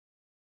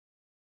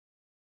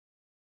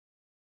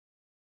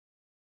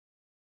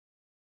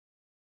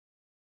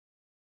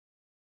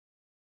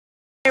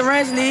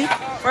Rangeley,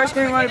 first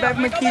screen running back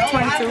from McKee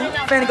 22.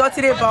 Finna go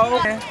to that bowl.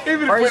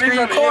 First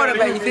screen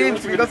quarterback, you feel me?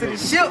 Finna go to the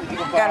ship.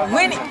 Gotta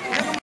win it.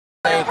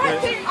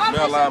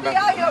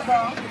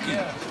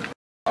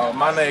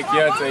 My name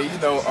Keontae, you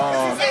know,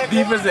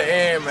 defensive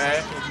end,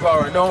 man. You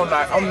already know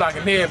I'm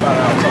knocking everybody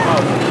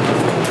out.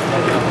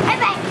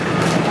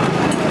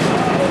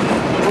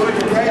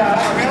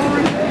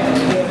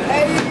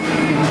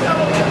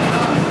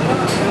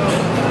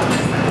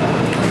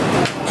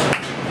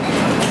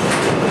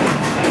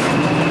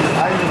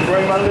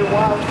 Bring my little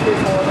wild kid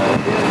on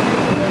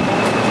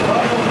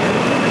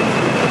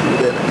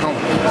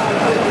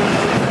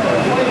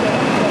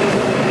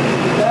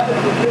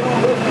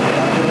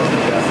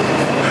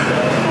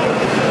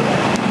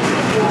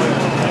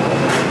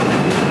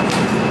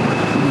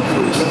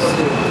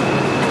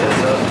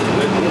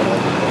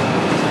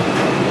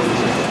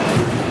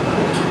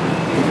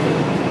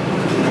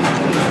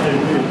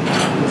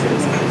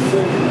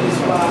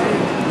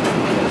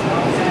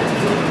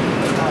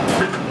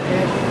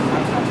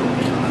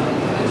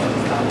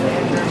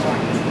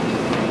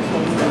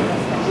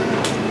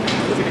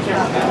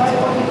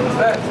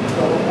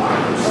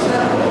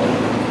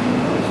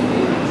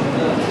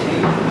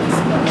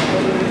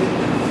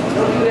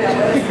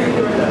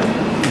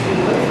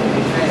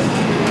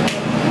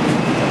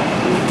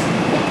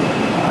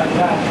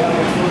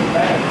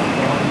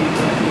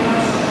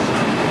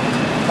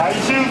Tie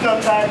your shoes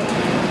up tight.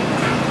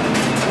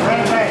 Run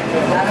it back.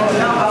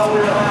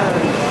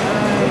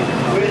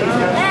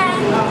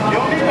 You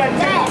don't need that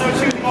tape on those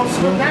shoes. You're going to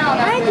slip down.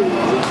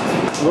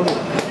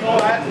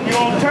 You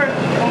don't turn.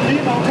 You don't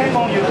need no tape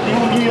on you. You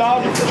need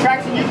all the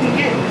traction you can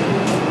get.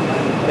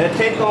 That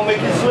tape gonna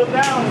make you slip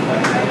down.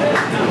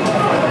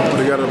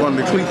 They got it on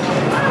the cleat.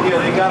 Yeah,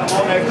 they got them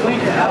on that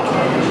cleat.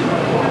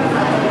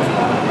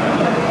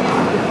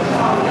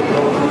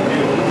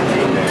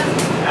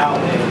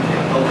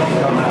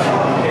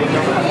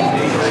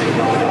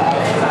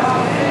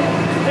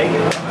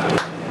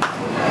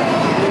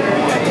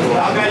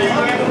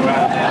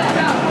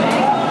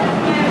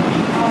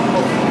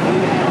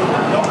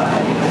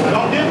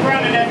 Don't dip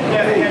around in that.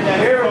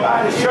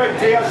 Everybody's shirt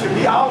tail should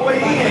be all the way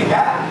in,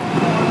 guys.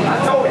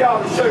 I told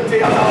y'all the shirt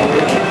tail all the way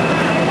in.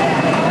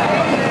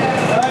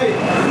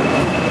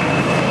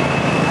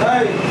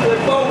 Hey,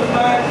 let's focus,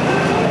 man.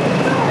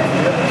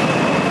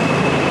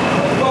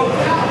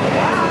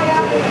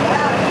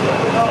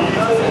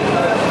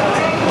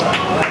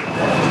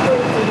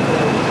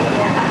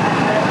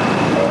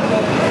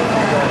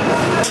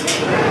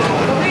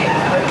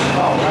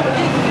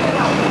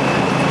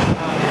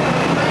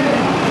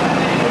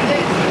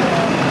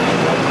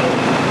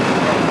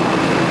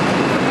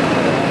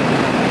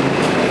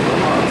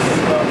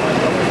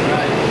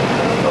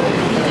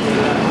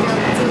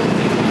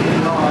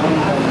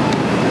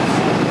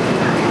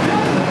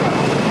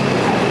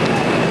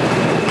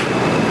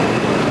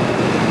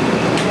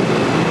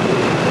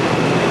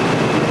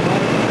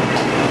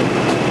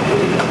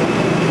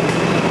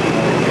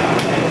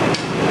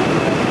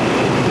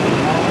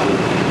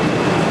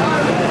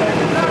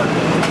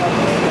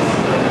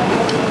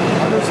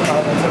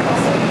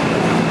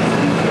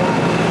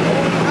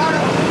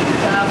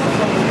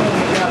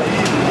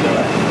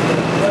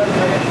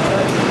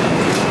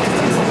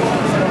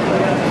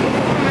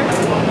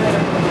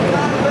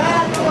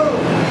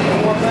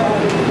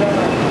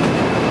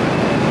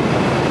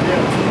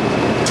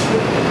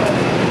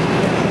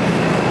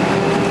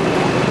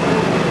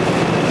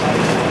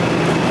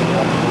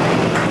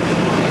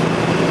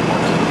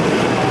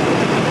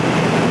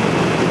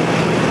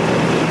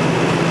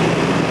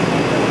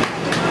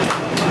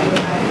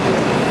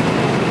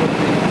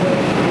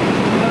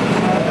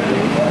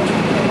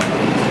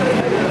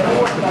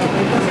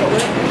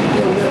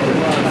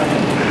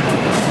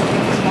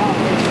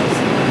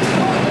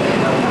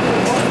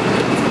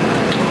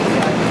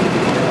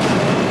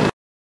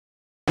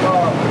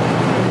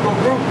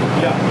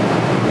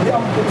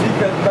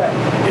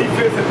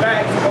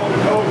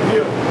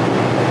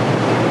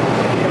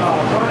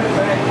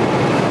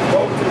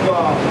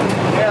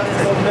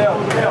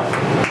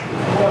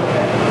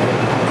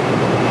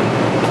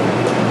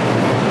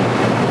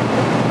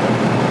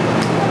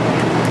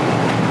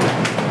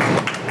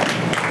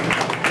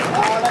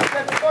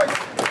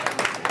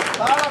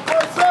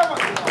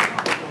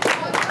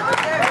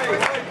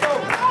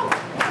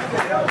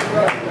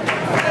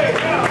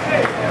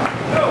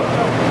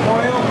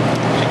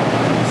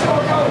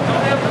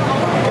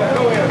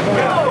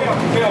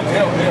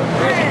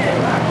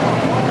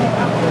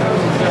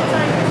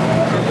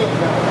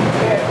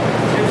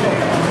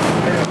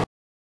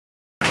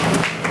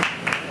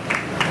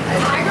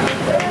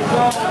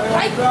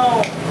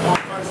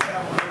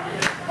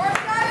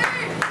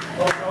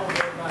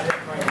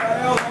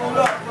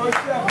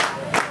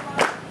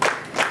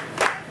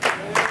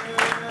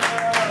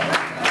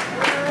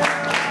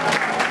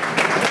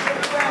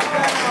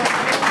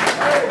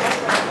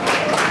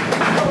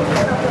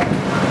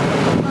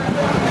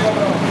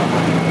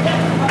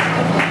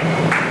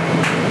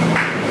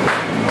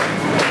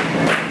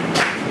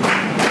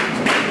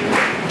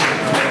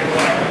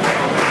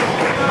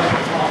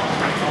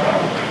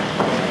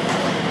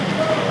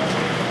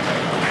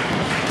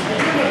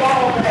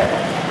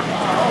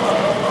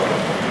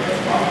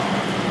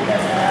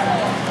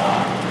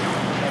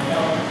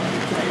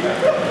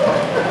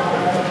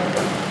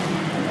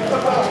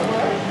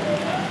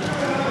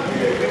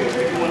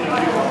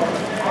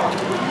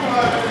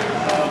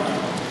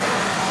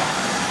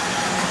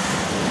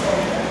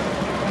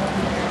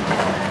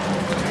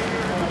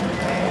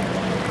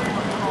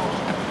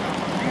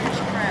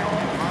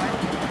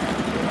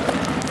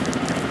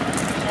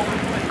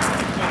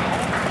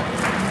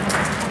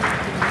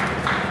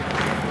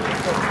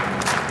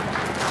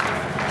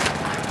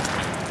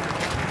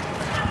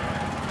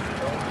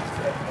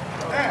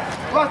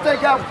 Plus they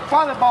got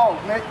volleyball,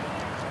 Nick.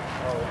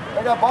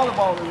 They got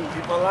volleyball in here.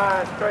 Keep my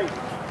line straight.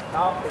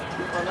 No,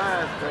 keep my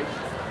line straight.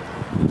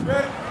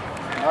 Ready?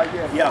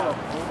 Yeah.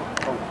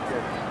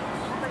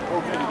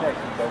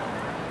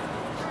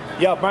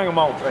 Yeah, bring them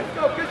on. Let's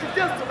go, get your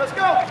distance, let's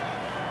go.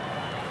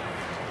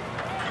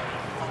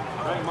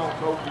 Bring them on,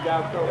 Coach. You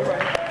got to go.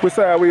 Which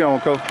side we on,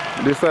 Coach?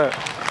 This side?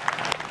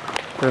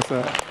 That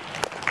side.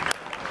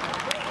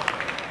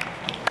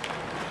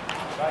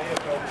 Right here,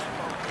 Coach.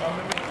 Come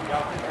to me.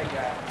 Y'all see that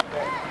guy.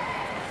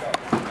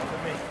 Come to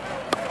me.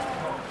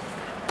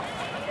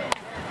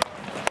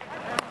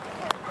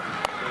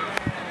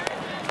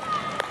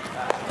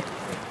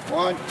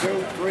 1,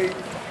 2, 3,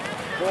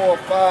 4,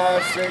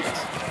 5, 6,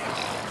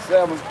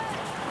 7.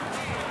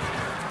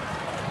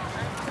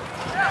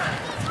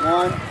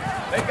 1, 2,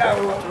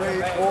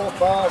 3, 4,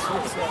 5,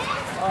 6, 7.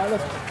 All right,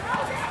 let's go.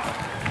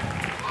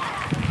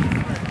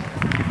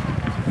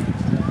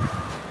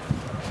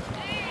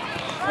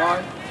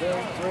 1, 2,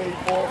 3,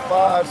 4,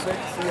 5, 6,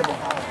 7.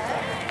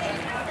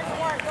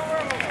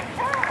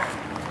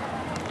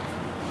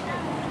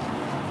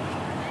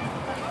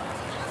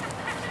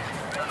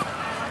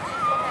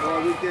 Well,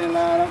 we can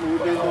line up and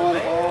we've been doing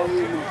it all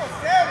evening.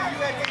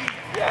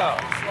 Yeah.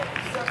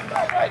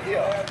 Right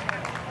here.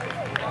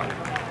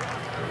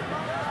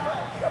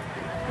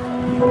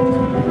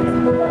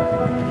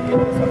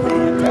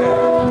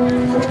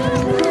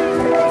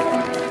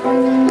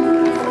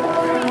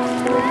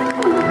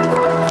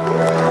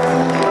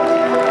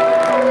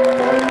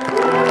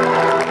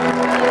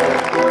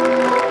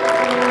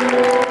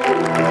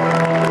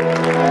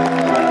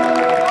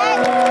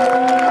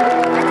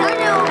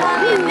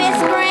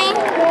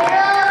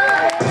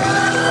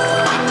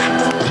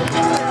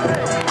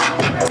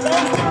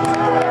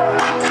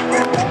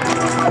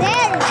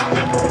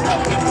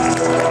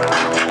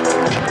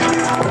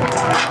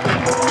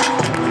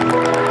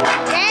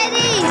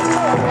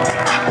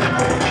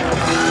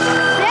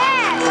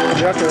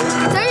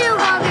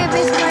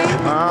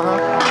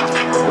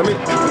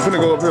 I'm finna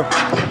go up here.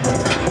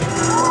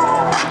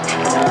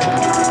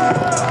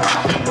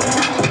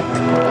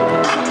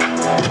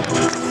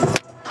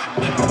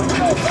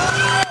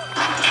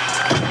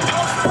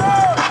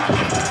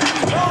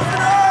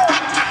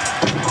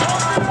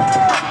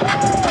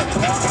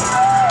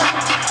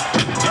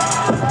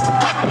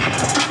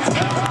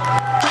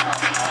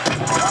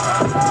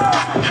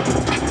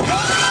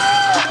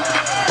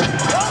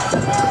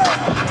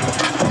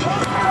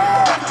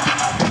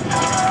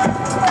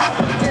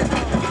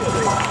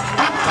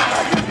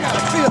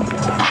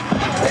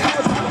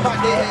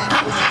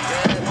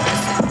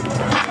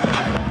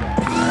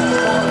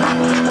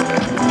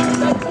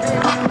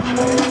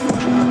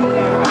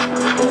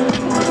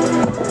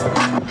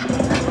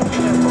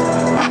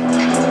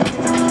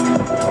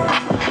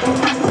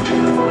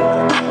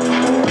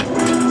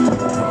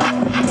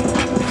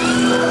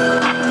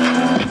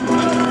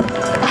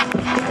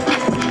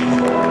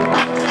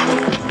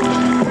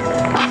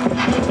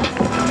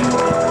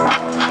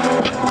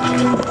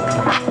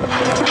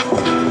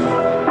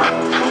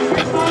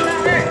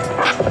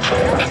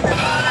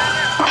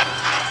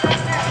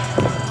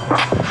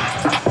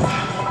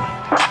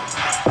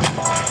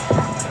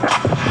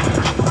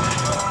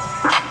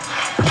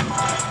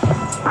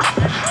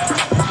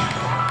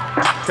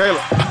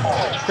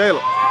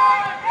 Caleb.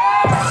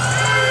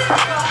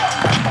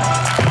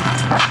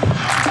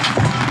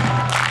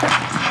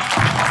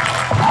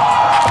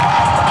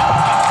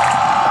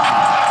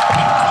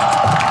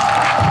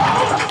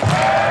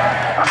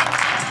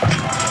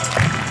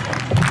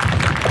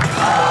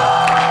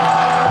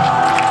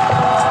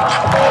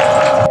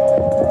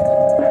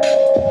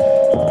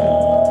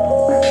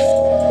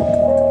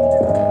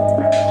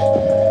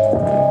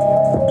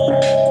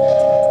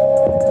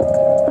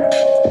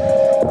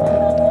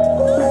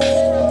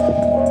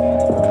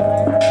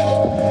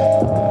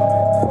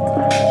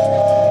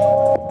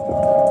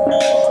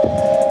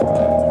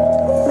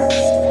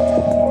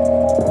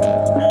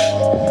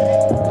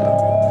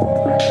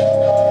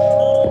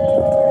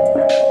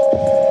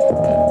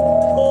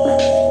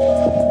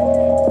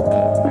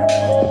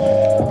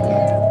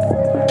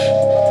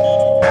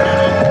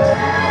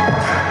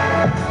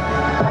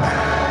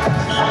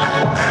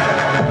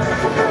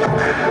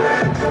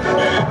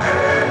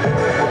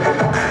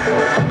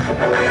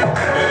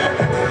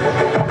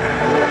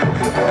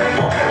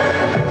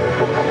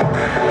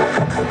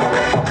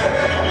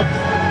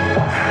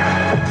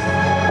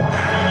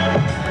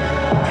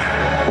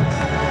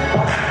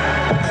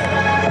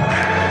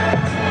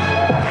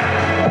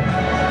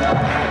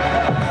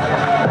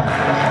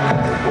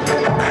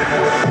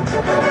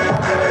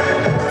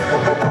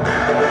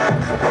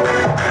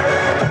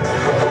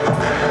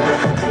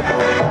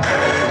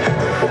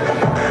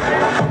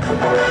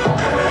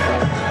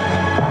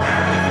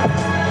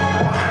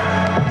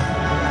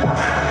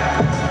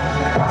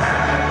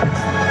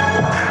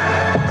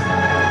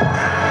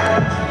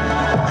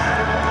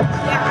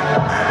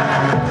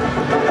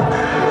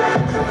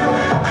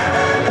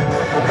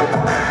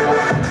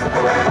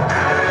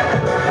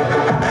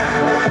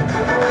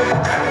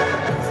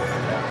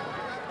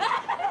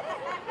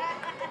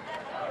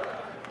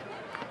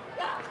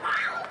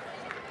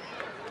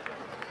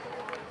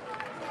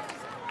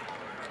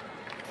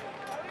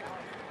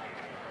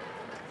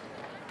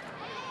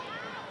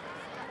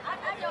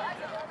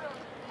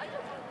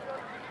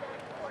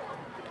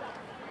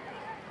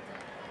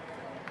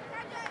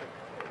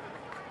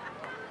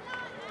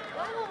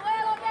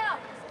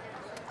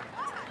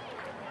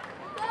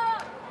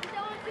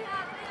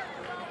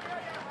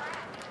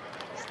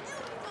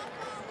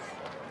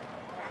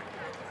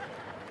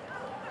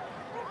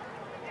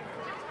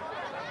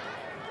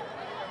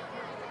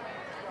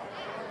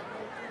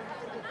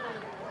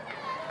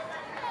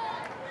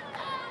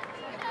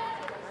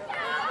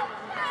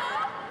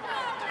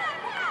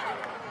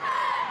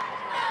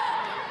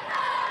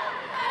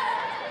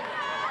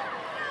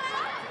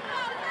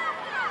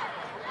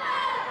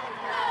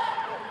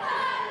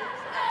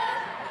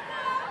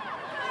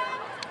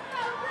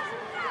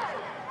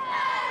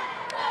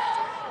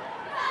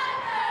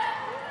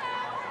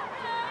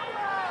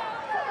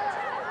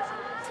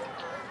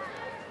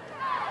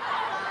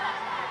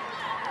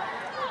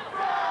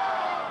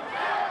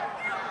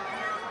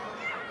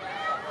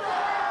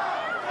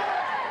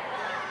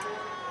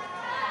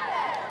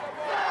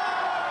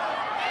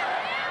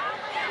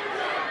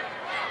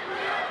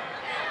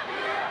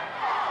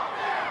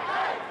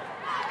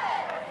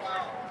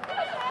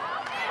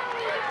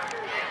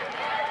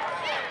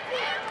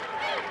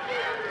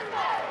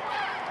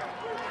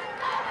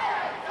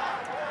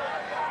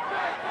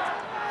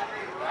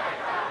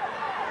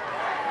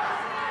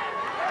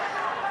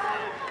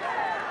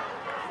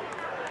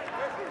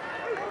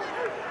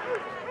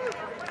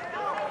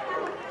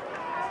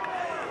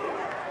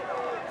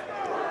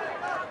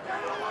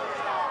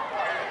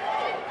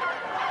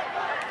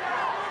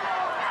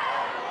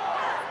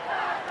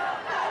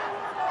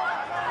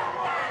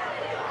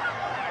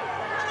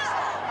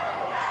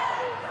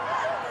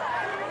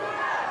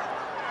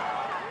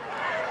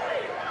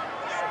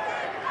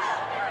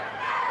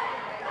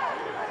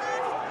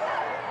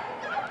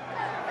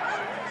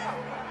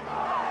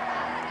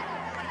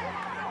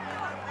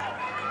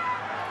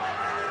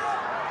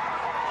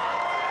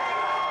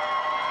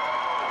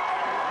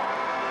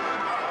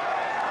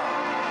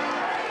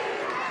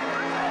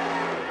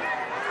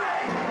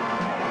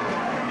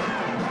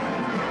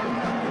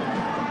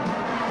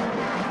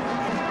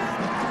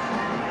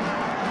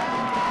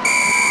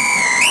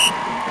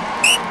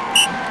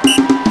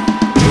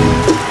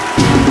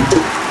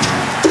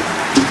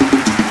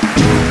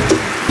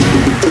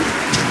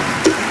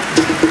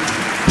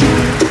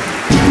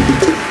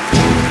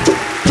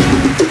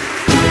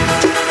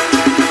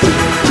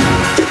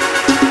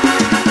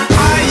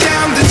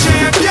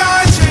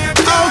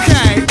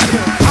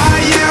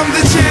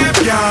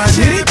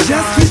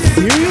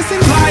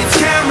 Lights,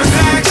 cameras,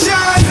 action.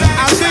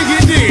 I think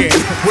it did.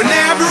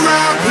 Whenever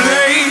I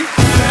play,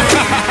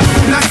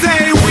 and I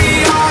say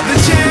we are the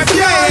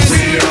champions.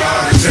 We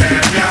are the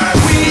champions.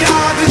 We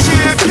are the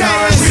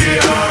champions. We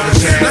are the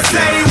champions. I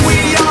say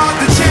we are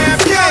the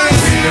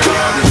champions. We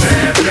are the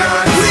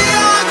champions. We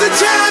are the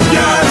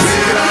champions.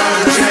 We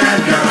are the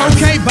champions.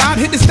 Okay, Bob,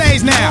 hit the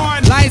stage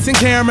now. Lights and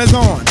cameras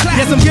on.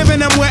 Yes, I'm giving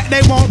them what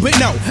they want, but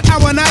no, I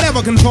will not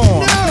ever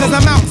conform. Cause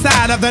I'm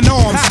outside of the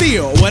norm,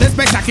 still with a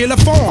spectacular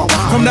form.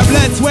 From the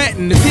blood, sweat,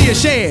 and the tears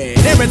shed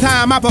every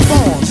time I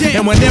perform.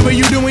 And whenever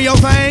you doing your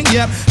thing,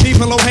 yep,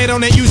 people will hate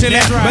on it usually.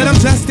 But I'm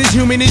just as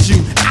human as you.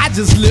 I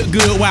just look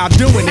good while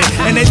doing it.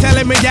 And they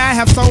telling me I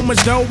have so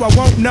much dough, I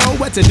won't know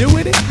what to do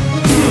with it.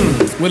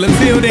 Well,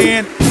 until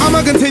then,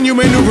 I'ma continue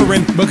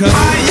maneuvering because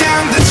I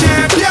am the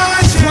champion.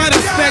 What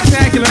a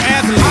spectacular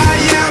athlete. I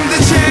am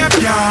the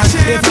champion.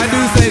 If I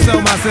do say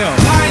so myself.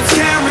 Lights,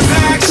 cameras,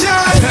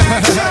 action.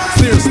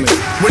 Seriously.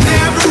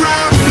 Whenever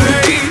I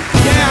play,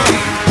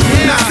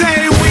 I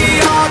say we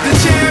are the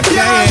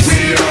champions.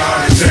 We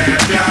are the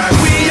champions.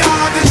 We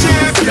are the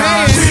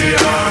champions.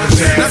 We are the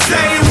champions. I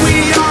say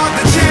we are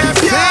the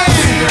champions.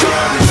 We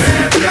are the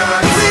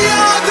champions. We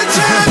are the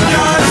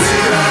champions.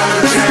 We are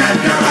the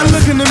champions. I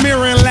look in the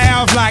mirror and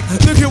laugh like,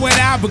 look at what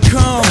I've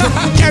become.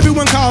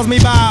 Everyone calls me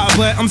Bob,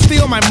 but I'm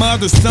still my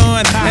mother's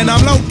son. And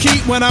I'm low-key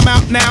when I'm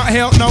out now.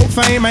 Hell no,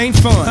 fame ain't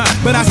fun.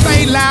 But I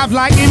stay live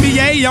like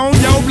NBA on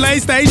your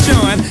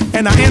PlayStation.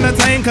 And I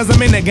entertain cause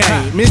I'm in the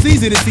game. It's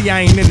easy to see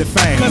I ain't in the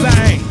fame. Cause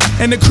I ain't.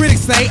 And the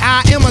critics say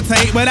I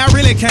imitate, but I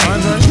really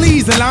can't.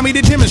 Please allow me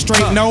to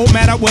demonstrate. No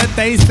matter what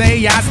they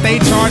say, I stay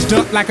charged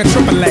up like a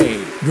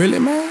AAA. Really,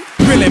 man?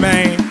 Really,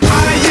 man?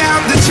 I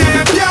am the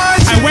champion.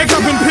 I wake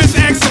up in pitch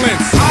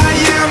excellence. I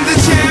am the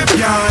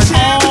champion.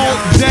 All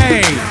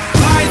day.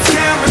 Lights,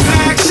 cameras,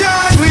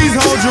 action. Please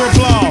hold your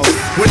applause.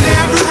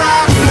 Whenever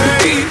I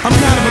play, I'm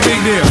kind of a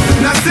big deal.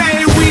 Now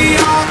say we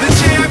are the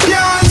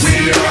champions.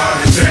 We are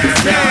the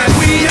champions.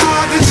 We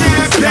are the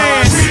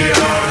champions. We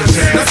are the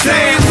champions. Now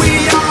say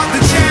we are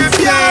the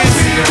champions.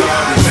 We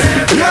are the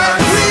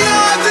champions. We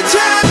are the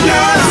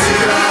champions. We are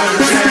the champions.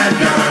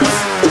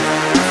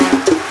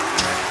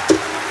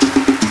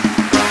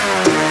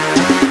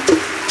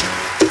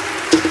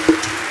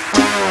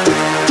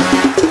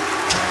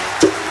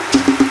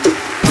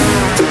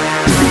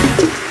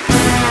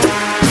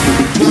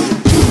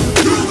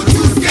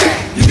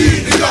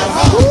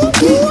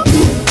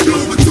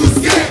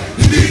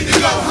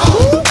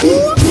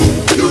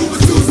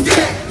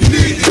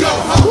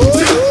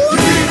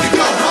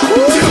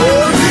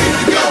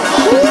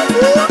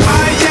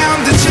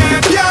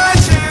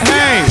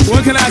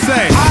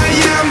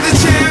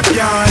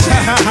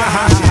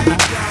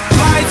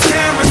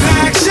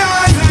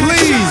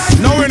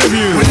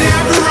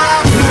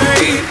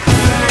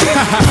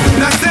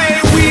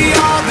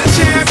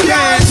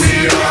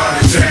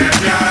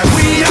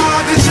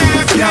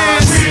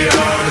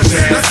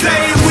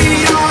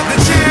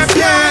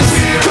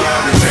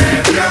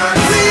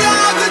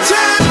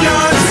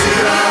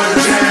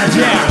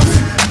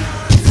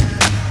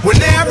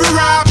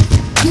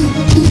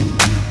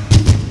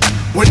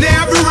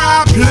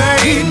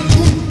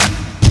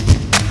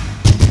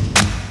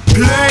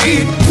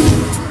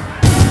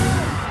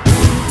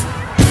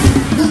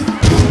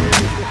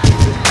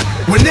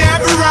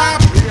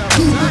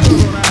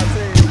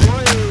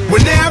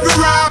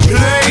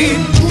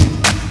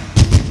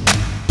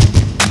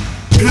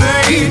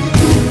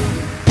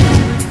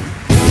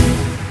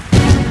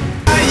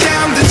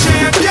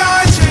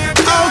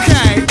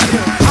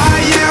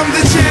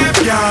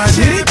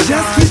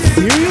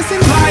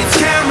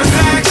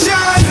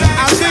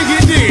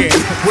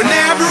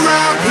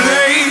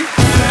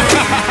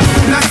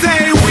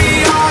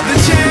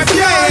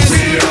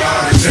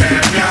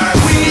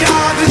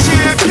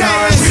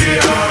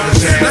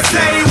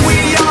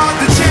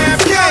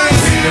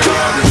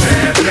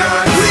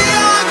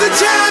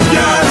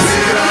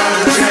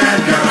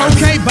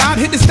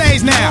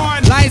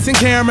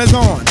 Cameras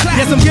on.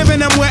 Yes, I'm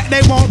giving them what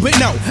they want, but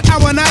no, I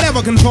will not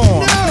ever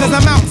conform. Cause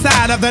I'm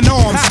outside of the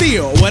norm,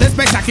 still with a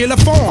spectacular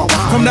form.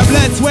 From the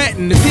blood, sweat,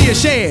 and the tears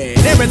shed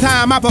every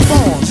time I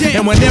perform.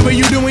 And whenever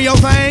you doing your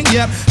thing,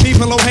 yep,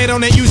 people will hate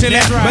on it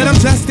usually. But I'm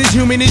just as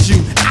human as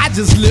you. I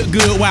just look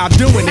good while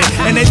doing it.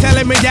 And they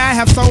telling me I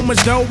have so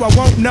much dough, I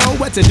won't know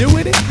what to do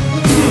with it.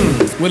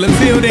 Well,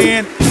 until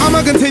then,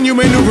 I'ma continue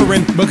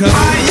maneuvering because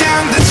I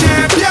am the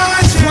champion.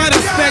 What a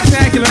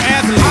spectacular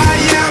athlete. I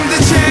am the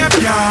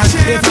champion.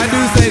 If I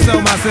do say so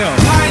myself.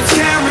 Lights,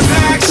 cameras,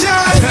 action.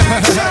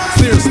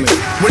 Seriously.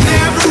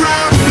 Whenever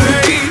I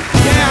play,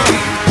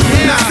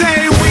 I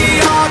say we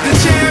are the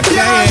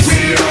champions.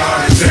 We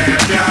are the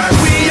champions.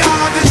 We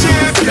are the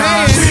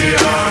champions. We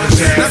are the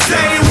champions. I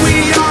say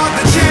we are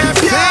the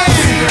champions.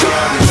 We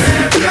are the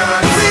champions.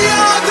 We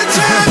are the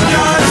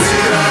champions. We are the champions.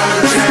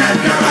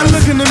 I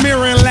look in the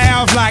mirror and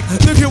laugh like like,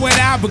 look at what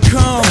I've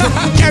become.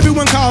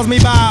 Everyone calls me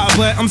Bob,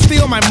 but I'm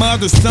still my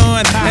mother's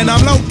son. And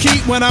I'm low-key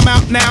when I'm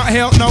out now.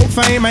 Hell no,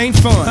 fame ain't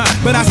fun.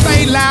 But I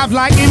stay live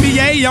like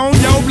NBA on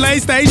your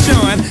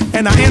PlayStation.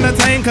 And I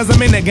entertain cause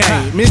I'm in the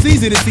game. It's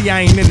easy to see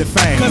I ain't in the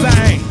fame, cause I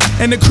ain't.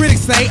 And the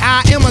critics say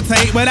I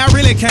imitate, but I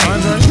really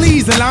can't.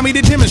 Please allow me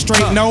to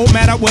demonstrate. No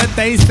matter what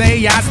they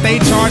say, I stay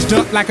charged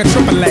up like a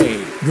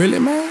AAA. Really,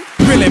 man?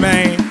 Really,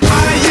 man?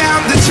 I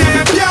am the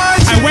champion.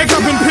 I wake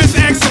up and piss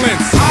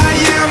excellence. I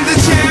am the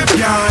champion.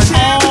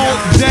 All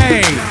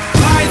day.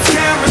 Lights,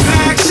 cameras,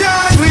 action.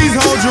 Please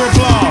hold your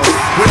applause.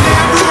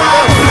 Whenever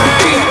I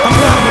play, I'm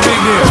proud of the big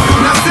deal.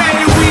 now say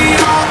we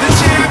are the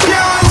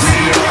champions.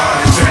 We are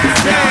the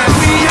champions.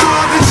 We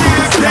are the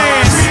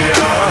champions.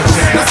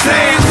 Now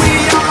say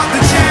we are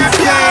the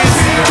champions.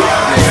 We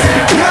are the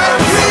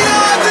champions. We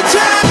are the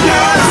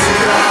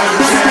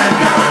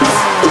champions.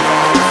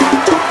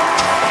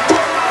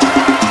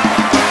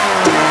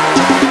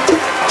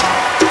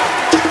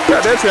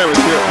 Got that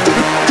championship.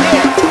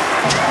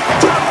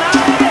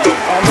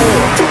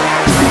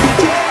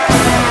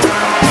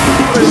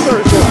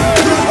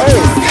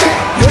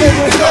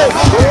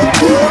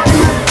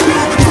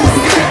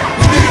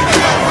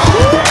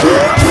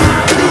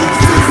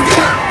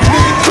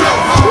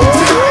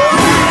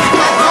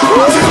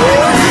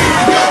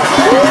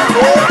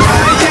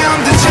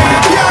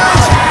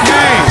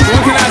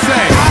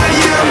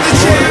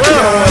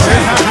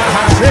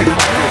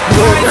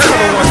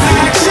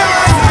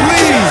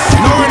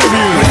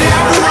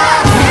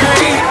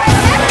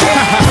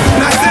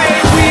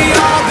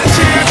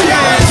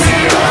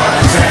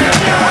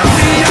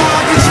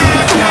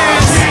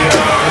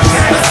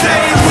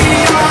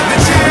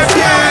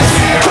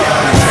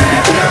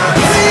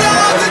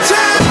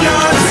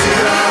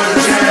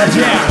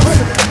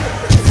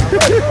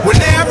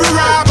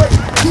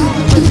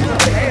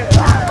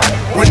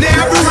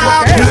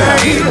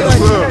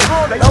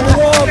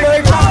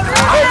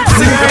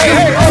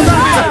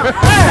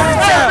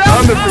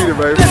 Undefeated,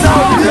 baby.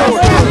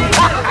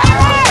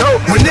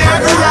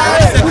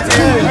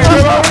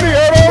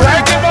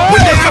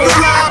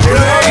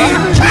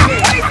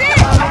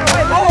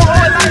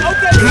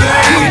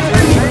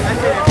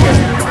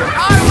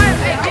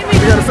 You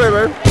gotta say,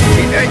 baby.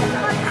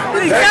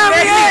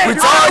 We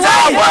told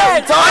y'all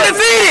what?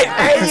 Undefeated.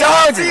 We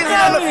told you.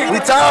 We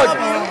told you.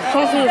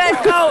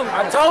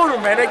 I told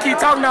him, man. They keep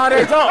talking all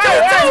that junk. Hey,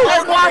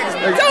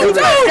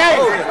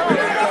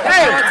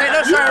 take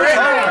that shot, Rick.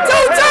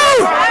 2-2.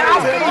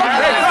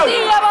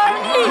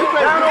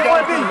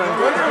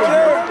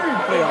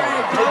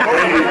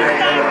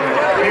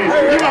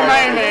 You my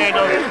main man,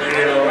 though.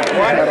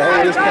 Gotta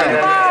hold this count.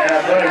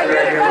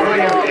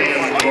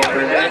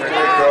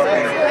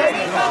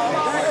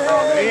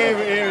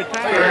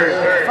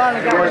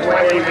 Your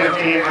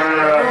 2015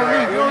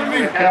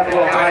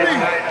 Capital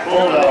Heights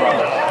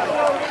Bulldogs.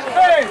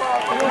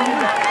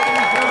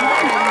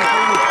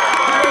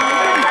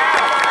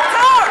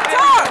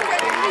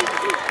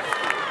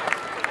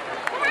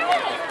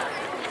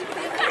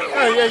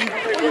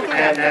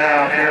 And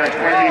now, here at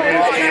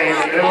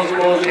 2015 Middle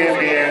School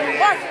Champions,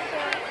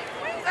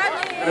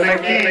 the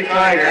McKee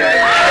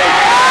Tigers.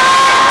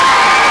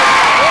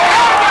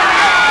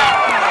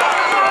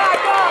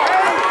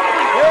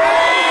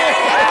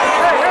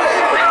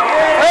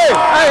 Hey!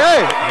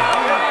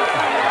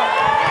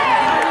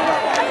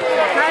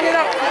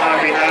 On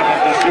behalf of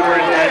the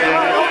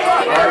superintendent,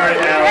 Margaret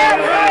Allen,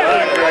 and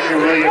athletic director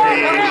William B.,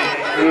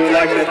 we would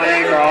like to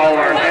thank all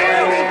our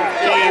fans,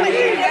 teams,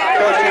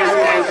 coaches,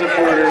 and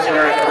supporters for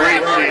a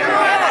great season.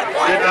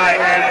 Good night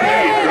and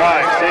please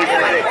drive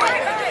safely.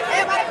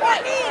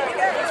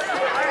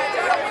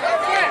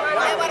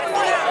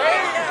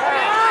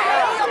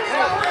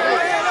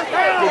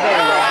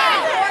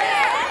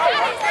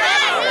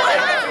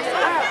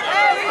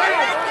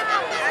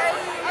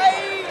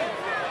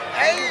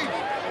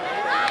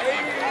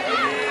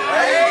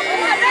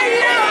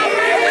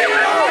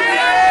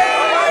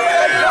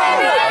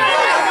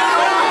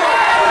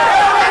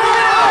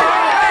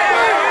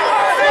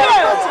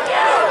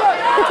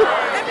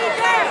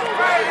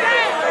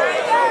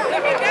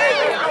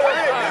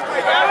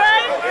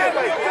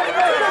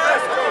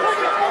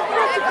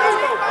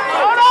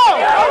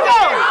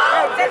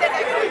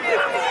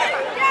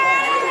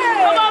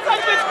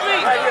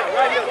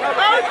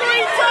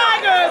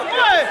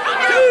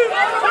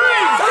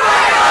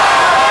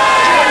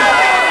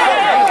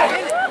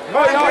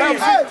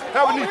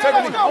 Take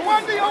a knee.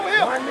 One knee over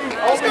here. One knee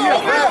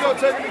over here.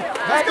 Take a knee.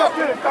 Back up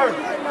to the third.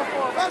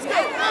 Let's go.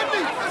 One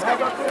knee. Let's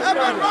go. That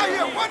man right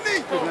here. One knee.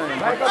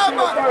 Back up to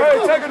the third.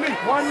 Hey, take a knee.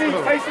 One knee.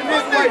 Facing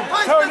this way.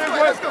 Turn this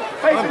way.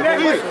 Facing that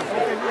way.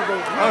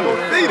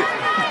 Undefeated.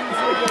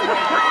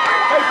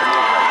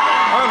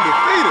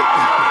 Undefeated.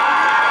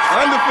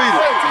 Undefeated.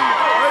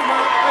 Hey,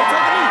 man. Hey,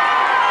 take a knee.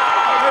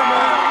 Hey,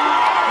 man.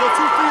 Your 2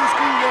 feet is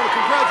school. We want to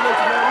congratulate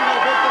you, man. We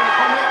want both of them to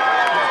come up.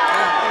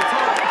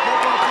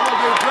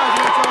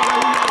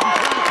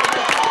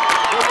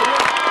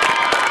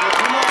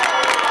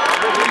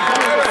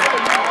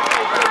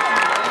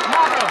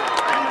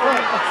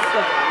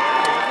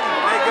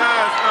 Hey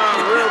guys,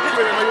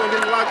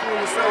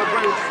 to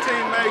celebrate with your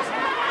teammates.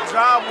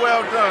 Job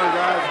well done,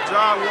 guys.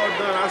 Job well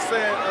done. I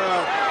said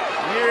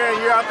year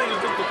in year, I think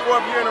it's just the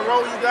 4th year in a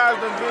row you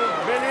guys have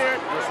been here.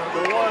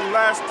 The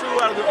last 2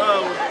 out of the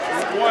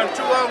won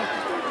 2 of them.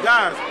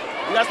 Guys,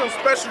 we got something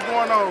special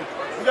going on.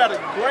 We got a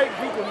great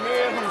group of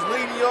men who's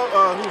leading you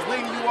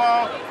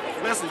all.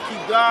 Listen,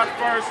 keep God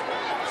first.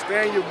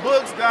 Stay in your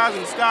books, guys,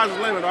 and the sky's the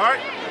limit, all right?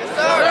 Yes,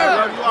 sir.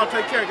 I love you all.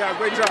 Take care, guys.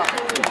 Great job.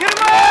 Get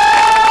him up!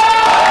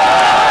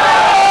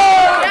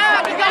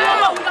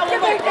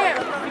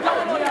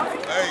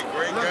 Hey,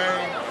 great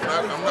game.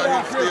 I'm not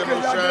here to steal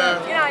no shine.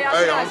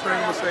 Hey, I'm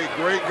thinking to say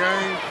great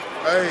game.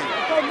 Hey,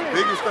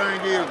 biggest thing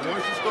is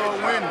once you start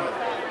winning,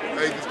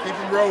 hey, just keep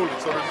them rolling.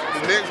 So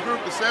the next group,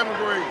 the 7th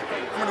grade,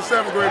 some of the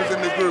 7th graders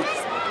in this group,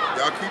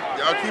 y'all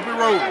keep it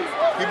rolling.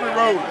 Keep it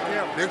rolling.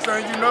 Next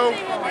thing you know,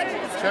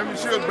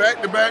 championships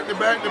back to back to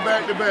back to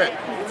back to back.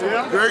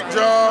 Great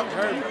job.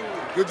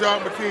 Good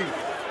job, McKee.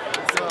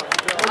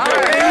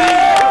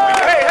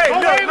 Hey,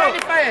 look.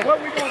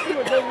 What we gonna do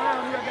is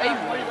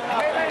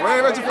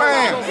wave at your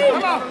fans.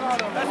 Come on.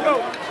 Let's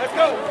go.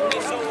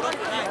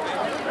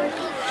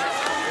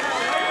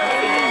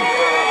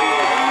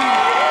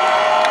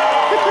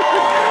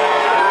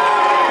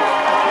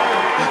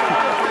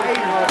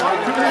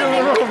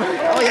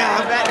 Oh yeah,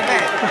 I'm back to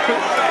back.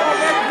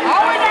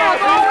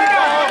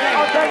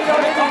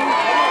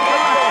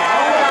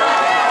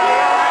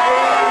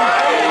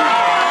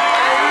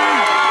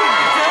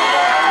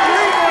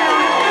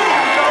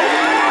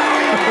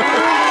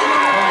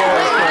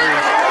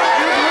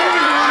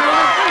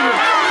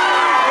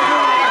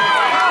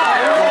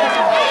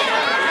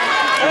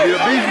 Be a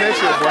beast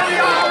next year, boy.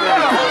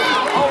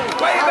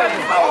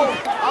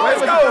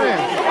 Let's go.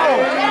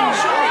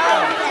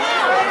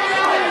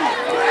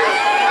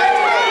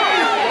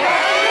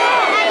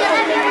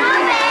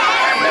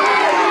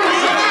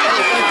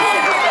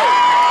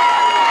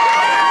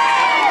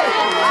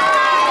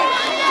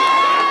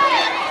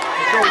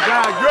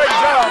 Great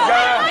job,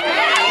 guys.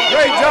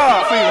 Great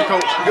job, season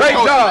coach. Great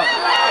job.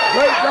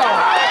 Great job.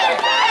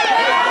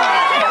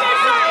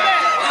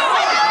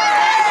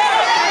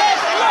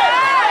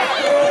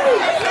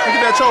 Look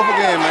at that choke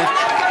again, man.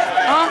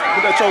 Huh?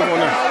 Put that choke on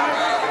there.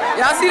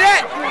 Y'all see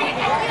that?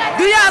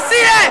 Do y'all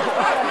see that?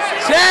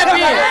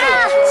 Champion.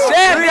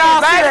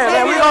 Champion,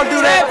 baby. We gonna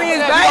do that. We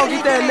gonna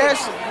get that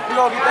next year. We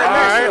gonna get that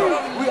next year.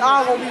 We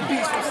all gonna be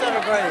beats from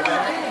 7th grade,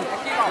 man.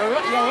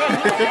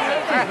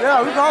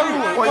 Yeah, we gonna do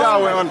it. Boy,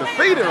 y'all went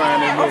undefeated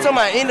around there. I'm talking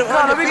about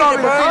undefeated. We gonna be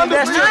undefeated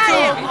next year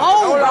too.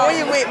 Oh,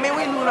 we went, man.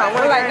 We knew not.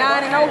 We're like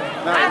 9-0.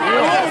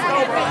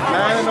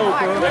 9-0, bro.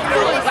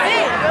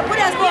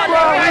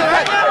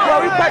 Bro,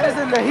 we practice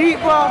in the heat,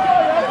 bro.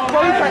 Bro,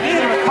 we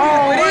practice in the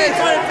cold.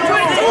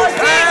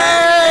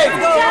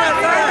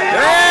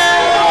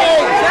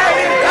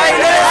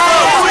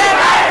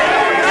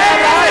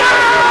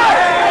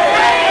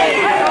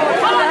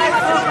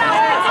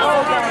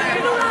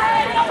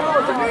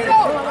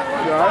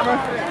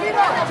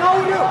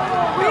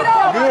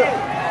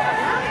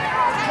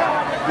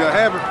 Yeah,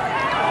 have it.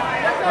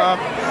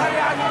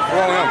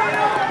 Wrong him.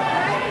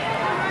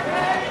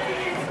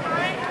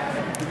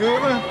 You good,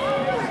 man?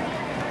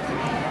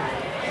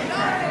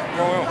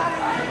 Wrong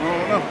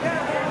him.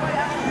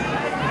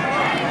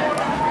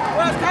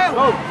 Let's go.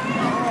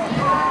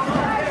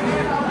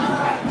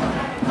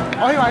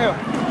 Oh, he right here.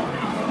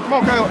 Come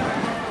on, Caleb.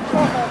 Come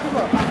on.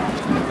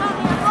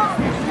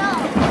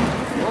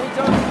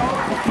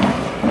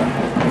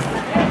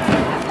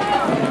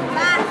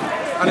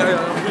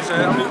 I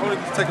only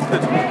need to take a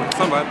picture.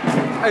 Somebody.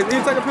 Hey,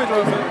 you take a picture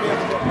of me.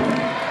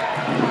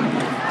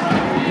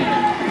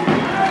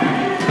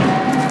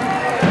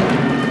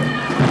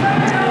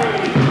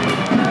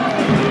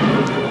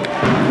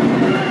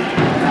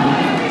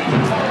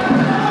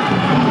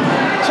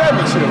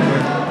 Championship,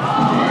 man.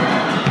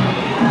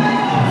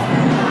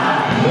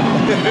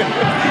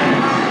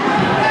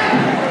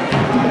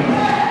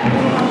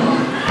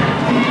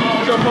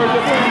 Your first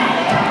year.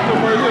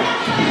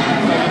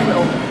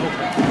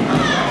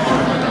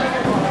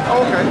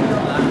 Okay.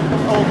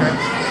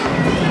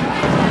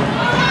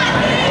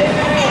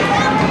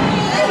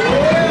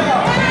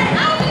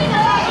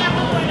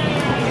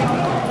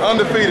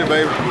 Undefeated,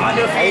 baby.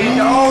 Undefeated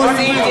the whole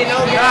season.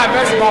 God,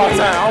 basketball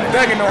time. I'm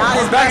begging them.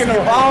 I'm begging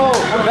them.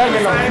 I'm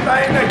begging them. Same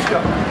thing next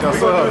year. Yes,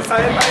 sir.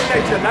 Same thing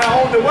next year. Now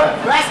on to what?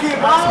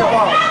 Basketball.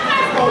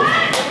 Let's go.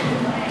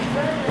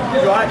 You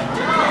all right?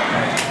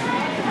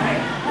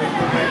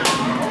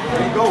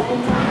 There you go.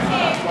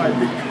 That's right,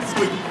 big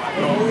squeaky.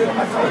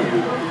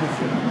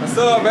 What's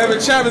up, baby?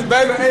 Champions,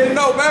 baby.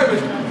 8-0, baby.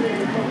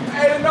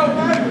 8-0,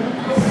 baby.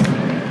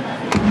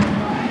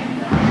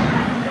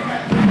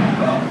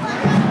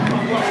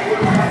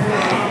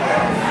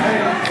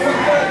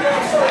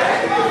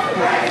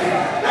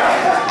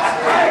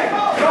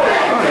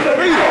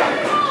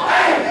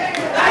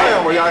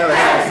 Damn, well, y'all gotta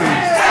have a seat.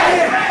 Hey!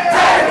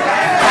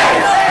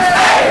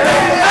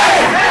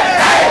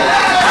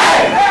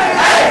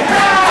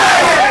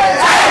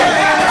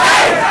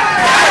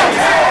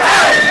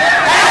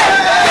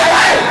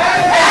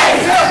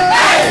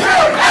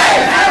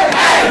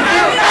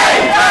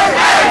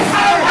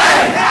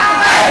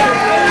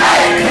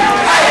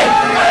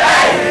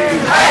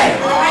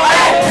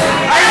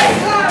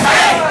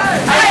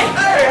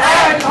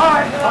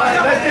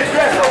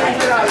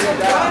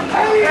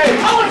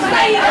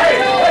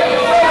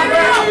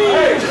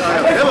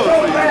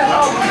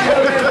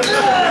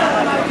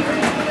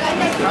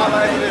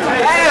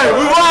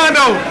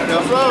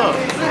 up?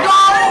 Let's go!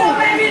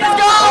 Let's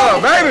go!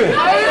 Oh, baby!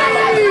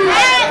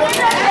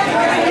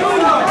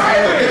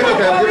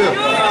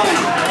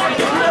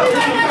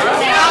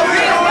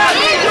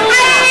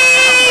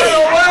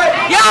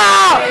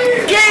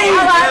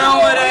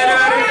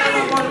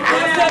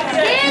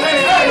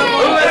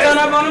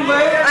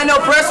 Ain't no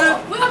pressure.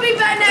 We're gonna be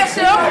back next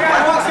year.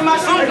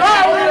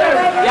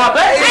 Y'all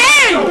bet.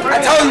 Hey!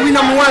 I told you we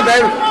number one,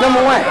 baby.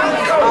 Number one.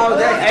 All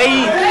day.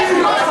 Hey.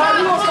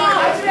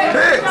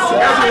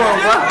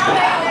 Everyone, bro.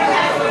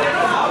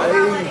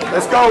 Hey,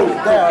 let's go.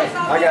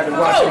 I got to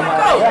watch him.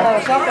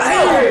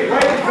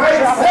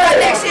 Back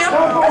next year.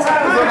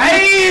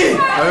 Hey.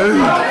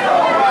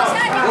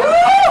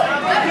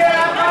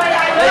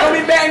 They gonna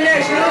be back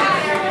next year.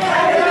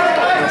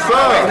 What's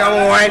up?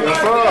 Number one. What's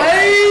up?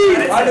 Hey.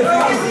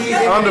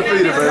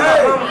 Undefeated, baby.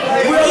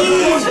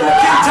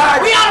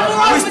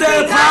 We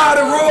stand proud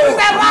of rules.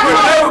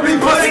 We'll never be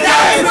put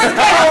together.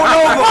 Hold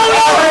over.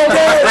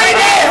 Right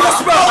there.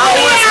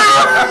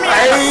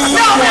 Hey.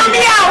 No, help me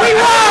out. We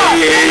won.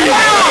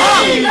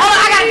 Oh,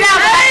 I got down.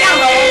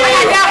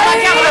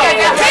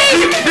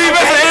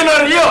 Defense end of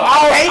the year.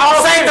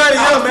 Same 30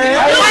 years, man.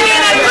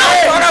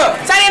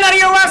 Same end of the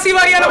year. Rock C.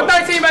 Buddy, number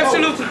 13, baby.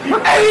 Salute you.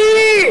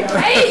 Hey.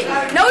 Hey,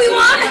 no, we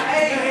won.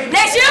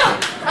 Next year,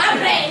 I'm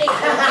playing.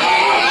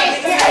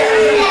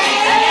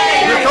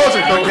 Good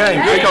coaching, good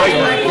game. Good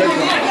coaching.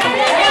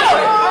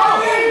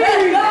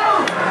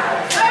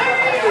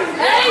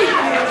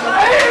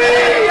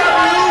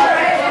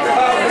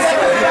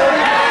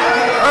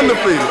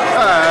 Undefeated.